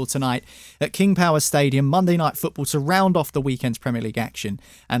Liverpool tonight at King Power Stadium, Monday Night Football to round off the weekend's Premier League action.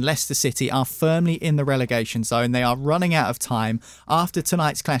 And Leicester City are firmly in the relegation zone. They are running out of time. After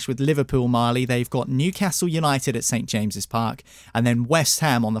tonight's clash with Liverpool, Marley, they've got Newcastle United at St James's Park and then West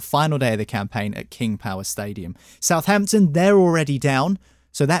Ham on the final day of the campaign at King Power Stadium. Southampton, they're already down,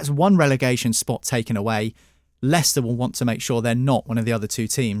 so that's 1 relegation spot taken away. Leicester will want to make sure they're not one of the other 2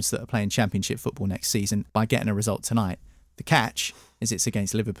 teams that are playing Championship football next season by getting a result tonight. The catch is it's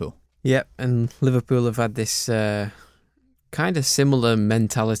against Liverpool. Yep, and Liverpool have had this kind of similar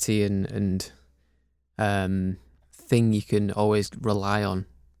mentality and thing you can always rely on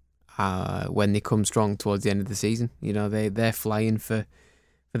when they come strong towards the end of the season. You know, they're flying for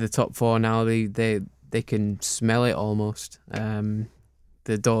the top 4 now. They can smell it almost.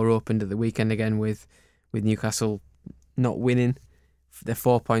 The door opened at the weekend again with Newcastle not winning. They're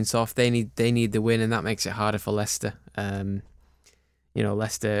 4 points off. They need the win, and that makes it harder for Leicester.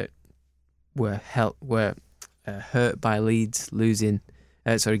 Leicester were hurt by Leeds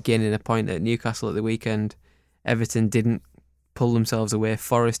gaining a point at Newcastle at the weekend. Everton didn't pull themselves away.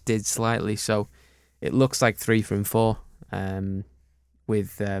 Forest did slightly, so it looks like 3 from 4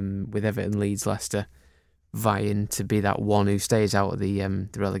 with Everton, Leeds, Leicester vying to be that one who stays out of the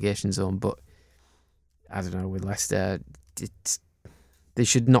relegation zone. But I don't know, with Leicester, they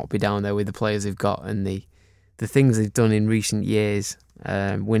should not be down there with the players they've got and the things they've done in recent years,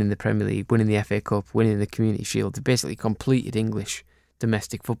 winning the Premier League, winning the FA Cup, winning the Community Shield. They've basically completed English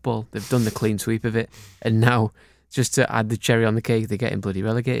domestic football. They've done the clean sweep of it, and now, just to add the cherry on the cake, they're getting bloody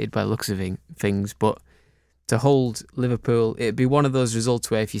relegated by the looks of things. But to hold Liverpool, it'd be one of those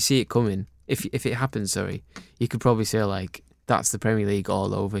results where if you see it coming, if it happens, you could probably say, like, that's the Premier League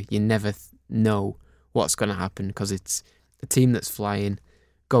all over. You never know what's going to happen because it's a team that's flying,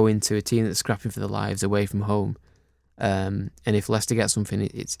 go into a team that's scrapping for their lives away from home. And if Leicester gets something,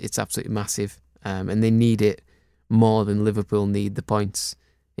 it's absolutely massive. And they need it more than Liverpool need the points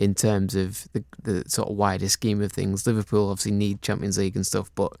in terms of the sort of wider scheme of things. Liverpool obviously need Champions League and stuff,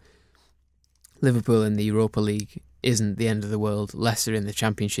 but Liverpool in the Europa League isn't the end of the world. Leicester in the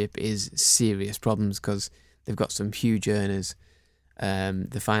Championship is serious problems because they've got some huge earners.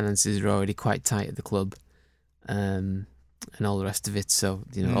 The finances are already quite tight at the club, and all the rest of it. So,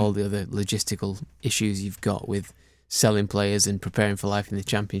 all the other logistical issues you've got with selling players and preparing for life in the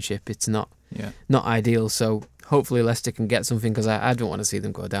Championship, it's not ideal. So hopefully Leicester can get something, because I don't want to see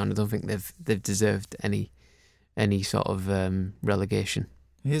them go down. I don't think they've deserved any sort of relegation.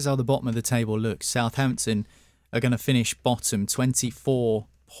 Here's how the bottom of the table looks. Southampton are going to finish bottom, 24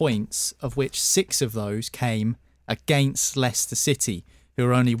 points, of which 6 of those came against Leicester City, who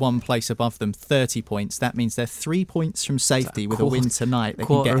are only 1 place above them, 30 points. That means they're 3 points from safety with a win tonight. They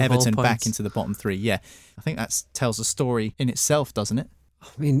can get Everton back into the bottom 3. Yeah, I think that tells a story in itself, doesn't it? I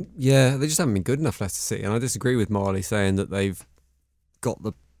mean, yeah, they just haven't been good enough, Leicester City. And I disagree with Marley saying that they've got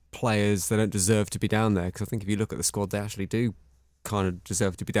the players they don't deserve to be down there, because I think if you look at the squad, they actually do kind of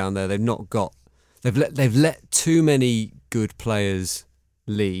deserve to be down there. They've let too many good players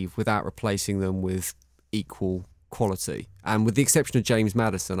leave without replacing them with equal quality. And with the exception of James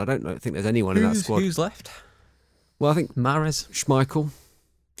Maddison, I don't think there's anyone in that squad. Who's left? Well, I think Mahrez. Schmeichel.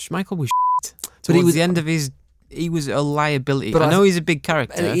 Schmeichel was But he was the end of his. He was a liability. But I know he's a big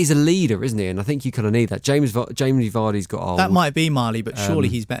character. He's a leader, isn't he? And I think you kind of need that. Jamie Vardy's got old. That might be Marley, but surely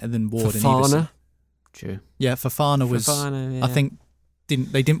he's better than Ward and Fofana. Everson. True. Yeah, Fofana was. Yeah. I think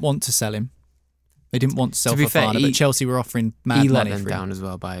they didn't want to sell him. They didn't want to sell To be Fofana, fair, but Chelsea were offering mad he let money them for him. down as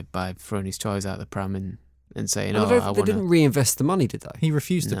well by throwing his toys out the pram and saying, Well, they didn't reinvest the money, did they? He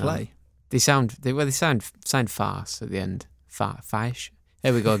refused to play. They signed farce at the end. Farce.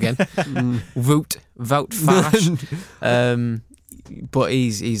 There we go again. Vote farce. But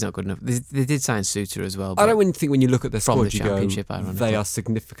he's not good enough. They did sign Suter as well. I don't think when you look at the from squad, the you Championship, go, ironically. they are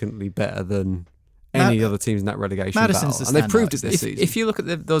significantly better than any other teams in that relegation Maddison's battle. the And they've proved it standout. this season. If you look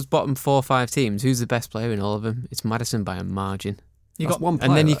at those bottom 4 or 5 teams, who's the best player in all of them? It's Maddison by a margin. That's one player,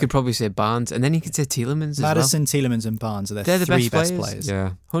 and then you though. could probably say Barnes, and then you could say Tielemans as Maddison, Tielemans, and Barnes are They're the three best best players. players.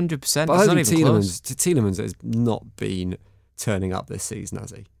 Yeah. well. 100%. But I It's don't not think even close. Tielemans has not been turning up this season,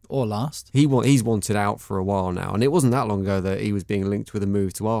 has he? Or last. He's wanted out for a while now, and it wasn't that long ago that he was being linked with a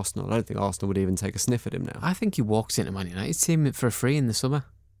move to Arsenal. I don't think Arsenal would even take a sniff at him now. I think he walks into Man United's team for free in the summer.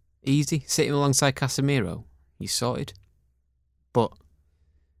 Easy. Sitting alongside Casemiro. He's sorted. But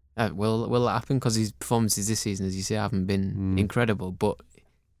will that happen? Because his performances this season, as you say, haven't been incredible. But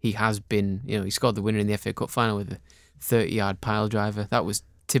he has been, he scored the winner in the FA Cup final with a 30-yard pile driver. That was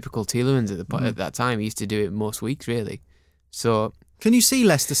typical Tielemans at that time. He used to do it most weeks, really. So Can you see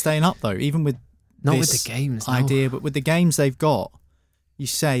Leicester staying up though, even with not this with the games no. idea, but with the games they've got? You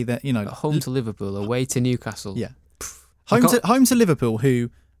say that At home to Liverpool, away to Newcastle. Yeah, home to Liverpool, who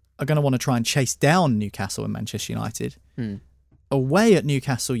are going to want to try and chase down Newcastle and Manchester United. Away at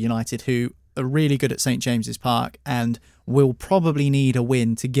Newcastle United, who are really good at St James's Park and will probably need a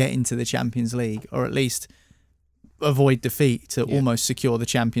win to get into the Champions League, or at least avoid defeat to almost secure the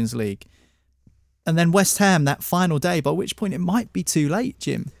Champions League. And then West Ham that final day, by which point it might be too late,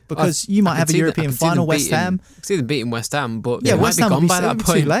 Jim, because you might have a European final. West Ham. I can see them beating West Ham, but yeah, West might Ham be gone by that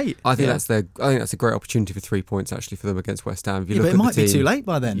point. Too late. I think that's a great opportunity for 3 points actually for them against West Ham. If you Yeah, look but at it might the be team, too late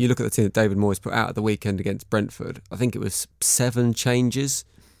by then. You look at the team that David Moyes put out at the weekend against Brentford. I think it was 7 changes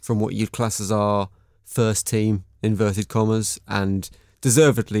from what you'd class as our first team, inverted commas, and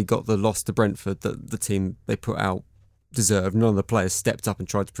deservedly got the loss to Brentford that the team they put out deserved. None of the players stepped up and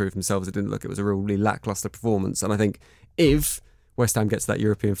tried to prove themselves. It was a really lacklustre performance. And I think if West Ham gets to that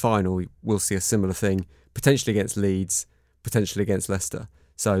European final, we'll see a similar thing, potentially against Leeds, potentially against Leicester.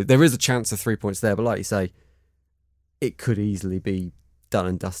 So there is a chance of 3 points there, but like you say, it could easily be done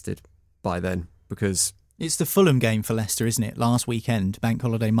and dusted by then, because It's the Fulham game for Leicester, isn't it? Last weekend, Bank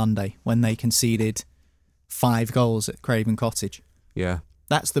Holiday Monday, when they conceded 5 goals at Craven Cottage. yeah.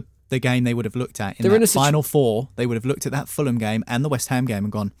 That's the game they would have looked at. They're in that a final 4, they would have looked at that Fulham game and the West Ham game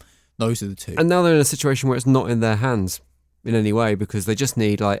and gone, those are the 2. And now they're in a situation where it's not in their hands in any way, because they just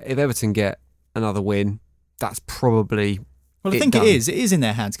need, if Everton get another win, that's probably Well, I think it is in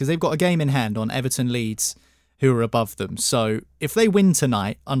their hands, because they've got a game in hand on Everton, Leeds, who are above them. So if they win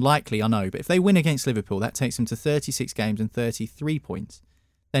tonight, unlikely, I know, but if they win against Liverpool, that takes them to 36 games and 33 points.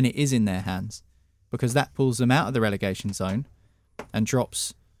 Then it is in their hands, because that pulls them out of the relegation zone and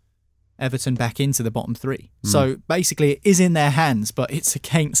drops Everton back into the bottom 3. So basically it is in their hands, but it's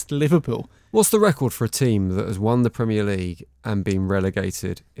against Liverpool. What's the record for a team that has won the Premier League and been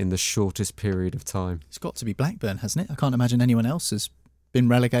relegated in the shortest period of time? It's got to be Blackburn, hasn't it? I can't imagine anyone else has been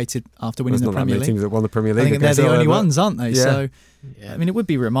relegated after winning There's the not that Premier many League. teams that won the Premier League. I think they're the only ones, aren't they? Yeah. So, I mean, it would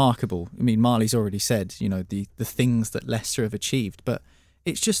be remarkable. I mean, Marley's already said, the things that Leicester have achieved, but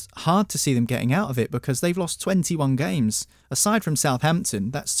it's just hard to see them getting out of it, because they've lost 21 games. Aside from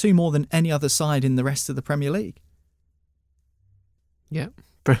Southampton, that's 2 more than any other side in the rest of the Premier League. Yeah.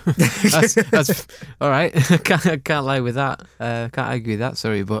 that's all right. I can't lie with that. Can't argue with that.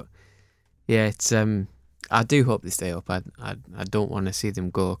 Sorry, but yeah, it's. I do hope they stay up. I don't want to see them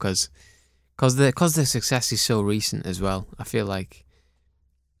go, because their success is so recent as well. I feel like,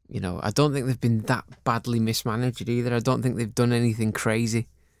 I don't think they've been that badly mismanaged either. I don't think they've done anything crazy.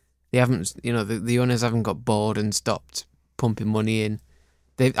 They haven't. The owners haven't got bored and stopped pumping money in.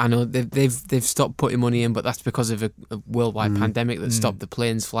 I know they've stopped putting money in, but that's because of a worldwide pandemic that stopped the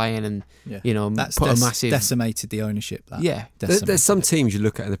planes flying and that's put a massive decimated the ownership. There's some teams you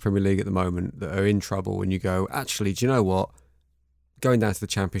look at in the Premier League at the moment that are in trouble, and you go, actually, do you know what? going down to the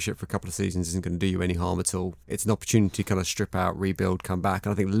Championship for a couple of seasons isn't going to do you any harm at all. It's an opportunity to kind of strip out, rebuild, come back.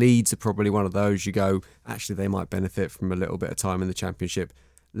 And I think Leeds are probably one of those you go, actually, they might benefit from a little bit of time in the Championship.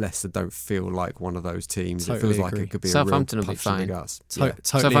 Leicester don't feel like one of those teams. Totally it feels agree. like it could be Southampton a will real be punch in the fine. guts. Totally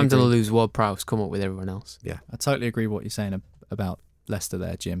Southampton agree. will lose Ward-Prowse, come up with everyone else. Yeah. I totally agree with what you're saying about Leicester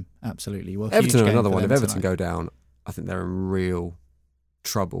there, Jim. Absolutely. Well, Everton huge are game another for one. If them Everton tonight. go down, I think they're in real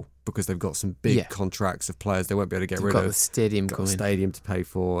trouble because they've got some big contracts of players they won't be able to get They've rid got of. the stadium Got a coming. stadium to pay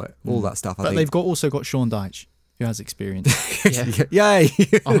for, all that stuff. I But think. they've also got Sean Dyche, who has experience. Yeah. Yay!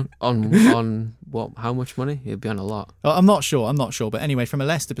 on what? How much money? He'll be on a lot. I'm not sure. But anyway, from a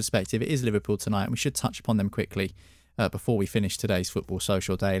Leicester perspective, it is Liverpool tonight, and we should touch upon them quickly before we finish today's Football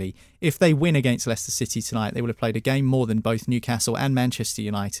Social Daily. If they win against Leicester City tonight, they will have played a game more than both Newcastle and Manchester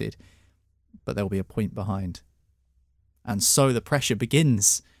United, but they'll be a point behind. And so the pressure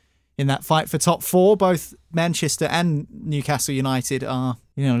begins in that fight for top four. Both Manchester and Newcastle United are,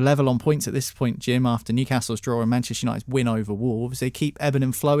 level on points at this point, Jim, after Newcastle's draw and Manchester United's win over Wolves. They keep ebbing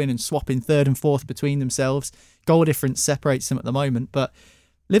and flowing and swapping third and fourth between themselves. Goal difference separates them at the moment, but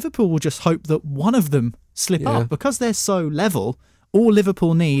Liverpool will just hope that one of them slip up. Because they're so level, all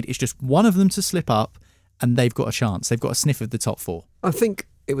Liverpool need is just one of them to slip up and they've got a chance. They've got a sniff of the top four. I think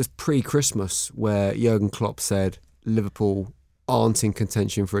it was pre-Christmas where Jurgen Klopp said Liverpool aren't in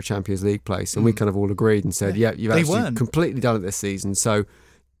contention for a Champions League place, and we kind of all agreed and said, you've actually completely done it this season, so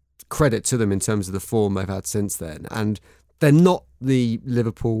credit to them in terms of the form they've had since then. And they're not the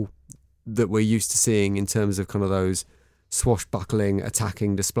Liverpool that we're used to seeing in terms of kind of those swashbuckling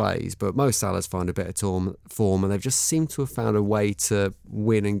attacking displays, but Mo Salah's found a bit of form, and they've just seemed to have found a way to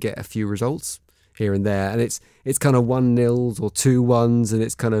win and get a few results here and there, and it's kind of 1-0s or 2-1s, and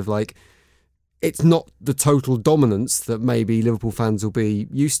it's kind of like, it's not the total dominance that maybe Liverpool fans will be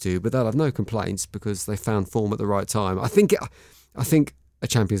used to, but they'll have no complaints because they found form at the right time. I think a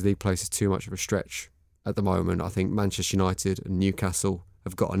Champions League place is too much of a stretch at the moment. I think Manchester United and Newcastle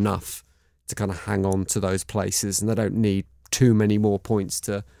have got enough to kind of hang on to those places, and they don't need too many more points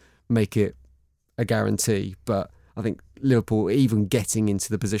to make it a guarantee. But I think Liverpool, even getting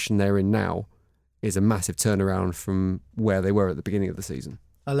into the position they're in now, is a massive turnaround from where they were at the beginning of the season.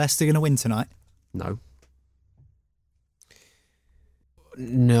 Are Leicester going to win tonight? No.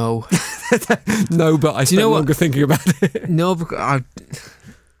 No. No, but I spent longer thinking about it. No, because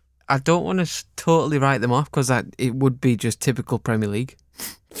I don't want to totally write them off, because it would be just typical Premier League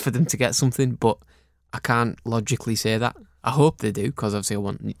for them to get something, but I can't logically say that. I hope they do, because obviously I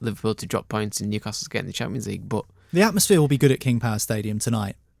want Liverpool to drop points and Newcastle to get in the Champions League, but The atmosphere will be good at King Power Stadium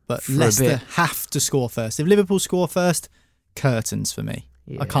tonight, but For a Leicester bit. have to score first. If Liverpool score first, curtains for me.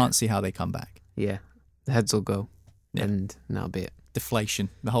 Yeah. I can't see how they come back. yeah, the heads will go, Yeah. and that'll be it. Deflation,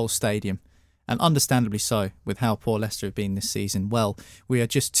 the whole stadium. And understandably so, with how poor Leicester have been this season. Well, we are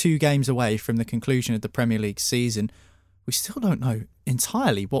just 2 games away from the conclusion of the Premier League season. We still don't know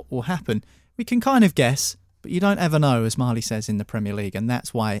entirely what will happen. We can kind of guess, but you don't ever know, as Marley says, in the Premier League, and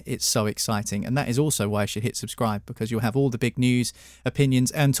that's why it's so exciting. And that is also why you should hit subscribe, because you'll have all the big news,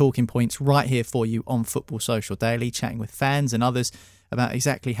 opinions and talking points right here for you on Football Social Daily, chatting with fans and others about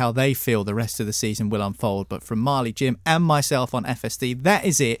exactly how they feel the rest of the season will unfold. But from Marley, Jim and myself on FSD, that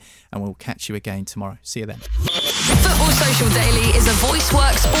is it, and we'll catch you again tomorrow. See you then. Football Social Daily is a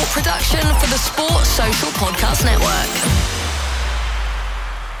VoiceWorks sport production for the Sport Social Podcast Network.